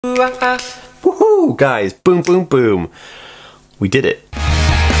Woohoo, guys, boom, boom, boom. We did it.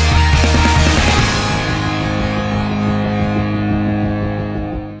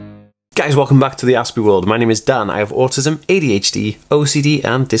 Guys, welcome back to the AspieWorld. My name is Dan. I have autism, ADHD, OCD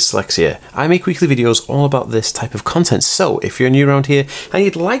and dyslexia. I make weekly videos all about this type of content, so if you're new around here and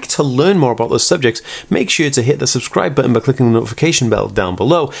you'd like to learn more about those subjects, make sure to hit the subscribe button by clicking the notification bell down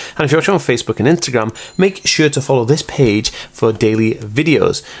below. And if you're watching on Facebook and Instagram, make sure to follow this page for daily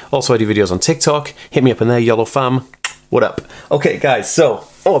videos. Also, I do videos on TikTok. Hit me up in there, YOLO fam. What up? Okay, guys, so,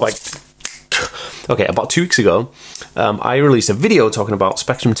 about 2 weeks ago, I released a video talking about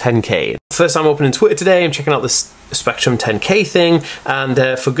Spectrum 10K. First time opening Twitter today, I'm checking out this Spectrum 10K thing,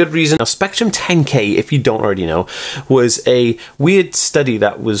 and for good reason. Now, Spectrum 10K, if you don't already know, was a weird study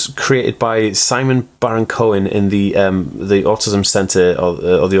that was created by Simon Baron-Cohen in the Autism Centre,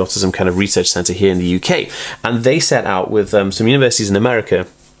 or the Autism kind of research centre here in the UK, and they set out with some universities in America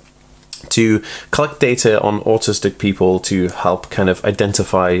to collect data on autistic people to help kind of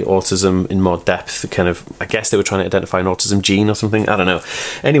identify autism in more depth. Kind of, I guess they were trying to identify an autism gene or something, I don't know.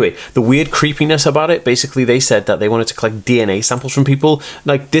 Anyway, the weird creepiness about it, basically they said that they wanted to collect DNA samples from people.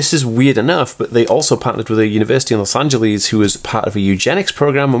 Like, this is weird enough, but they also partnered with a university in Los Angeles who was part of a eugenics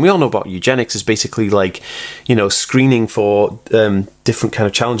program, and we all know about eugenics is basically like, you know, screening for different kind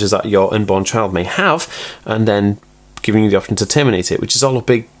of challenges that your unborn child may have, and then giving you the option to terminate it, which is all a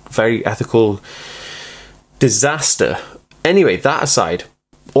big, very ethical disaster. Anyway, that aside,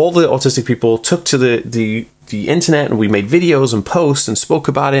 all the autistic people took to the internet, and we made videos and posts and spoke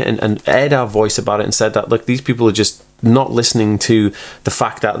about it and aired our voice about it and said that, look, these people are just not listening to the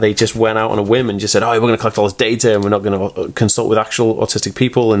fact that they just went out on a whim and just said, oh, we're going to collect all this data and we're not going to consult with actual autistic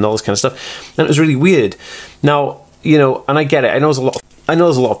people and all this kind of stuff. And it was really weird. Now, you know, and I get it. I know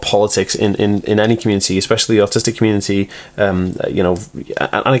there's a lot of politics in any community, especially the autistic community, you know,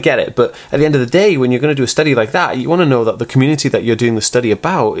 and I get it. But at the end of the day, when you're going to do a study like that, you want to know that the community that you're doing the study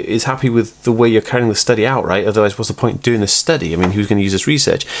about is happy with the way you're carrying the study out, right? Otherwise, what's the point of doing this study? I mean, who's going to use this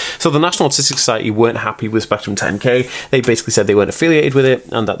research? So the National Autistic Society weren't happy with Spectrum 10K. They basically said they weren't affiliated with it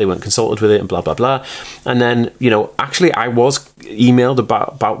and that they weren't consulted with it and blah, blah, blah. And then, you know, actually I was emailed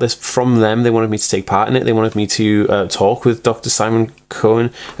about this from them. They wanted me to take part in it. They wanted me to talk with Dr. Simon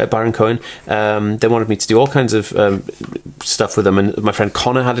Baron-Cohen. They wanted me to do all kinds of stuff with them, and my friend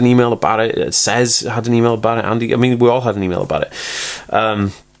Connor had an email about it. Cez had an email about it. Andy, I mean, we all had an email about it.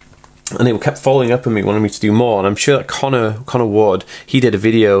 And they kept following up on me, wanting me to do more. And I'm sure that Connor Ward, he did a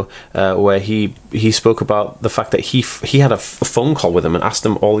video where he spoke about the fact that he had a phone call with them and asked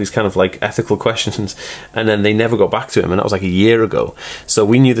them all these kind of like ethical questions, and then they never got back to him, and that was like a year ago. So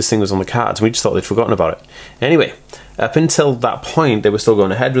we knew this thing was on the cards, and we just thought they'd forgotten about it. Anyway, up until that point, they were still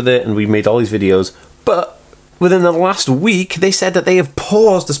going ahead with it, and we made all these videos, but within the last week, they said that they have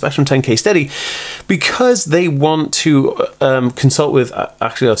paused the Spectrum 10K study because they want to consult with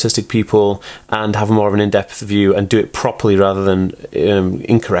actually autistic people and have more of an in-depth view and do it properly rather than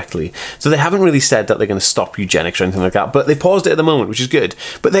incorrectly. So they haven't really said that they're going to stop eugenics or anything like that, but they paused it at the moment, which is good.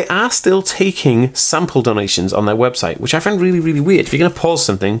 But they are still taking sample donations on their website, which I find really, really weird. If you're going to pause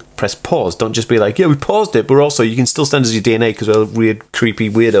something, press pause. Don't just be like, yeah, we paused it, but also you can still send us your DNA because we're weird, creepy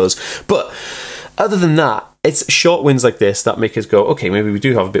weirdos. But other than that, it's short wins like this that make us go, okay, maybe we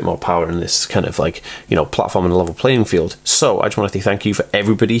do have a bit more power in this kind of like, you know, platform and a level playing field. So I just want to say thank you for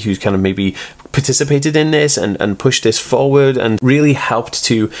everybody who's kind of maybe participated in this and pushed this forward and really helped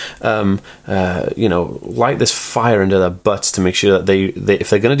to, you know, light this fire under their butts to make sure that they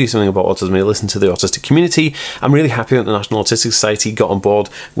if they're going to do something about autism, they listen to the autistic community. I'm really happy that the National Autistic Society got on board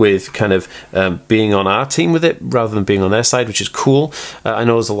with kind of being on our team with it rather than being on their side, which is cool. I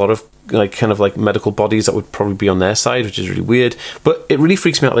know there's a lot of like kind of like medical bodies that would probably be on their side, which is really weird, but it really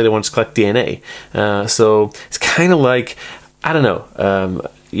freaks me out that they want to collect DNA. So it's kind of like, I don't know,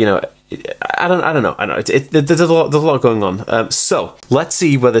 you know, I don't know. There's a lot going on. So let's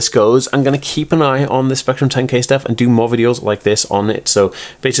see where this goes. I'm going to keep an eye on the Spectrum 10K stuff and do more videos like this on it. So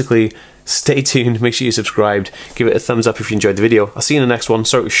basically, stay tuned. Make sure you're subscribed. Give it a thumbs up if you enjoyed the video. I'll see you in the next one.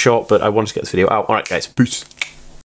 Sorry it was short, but I wanted to get this video out. All right, guys. Peace.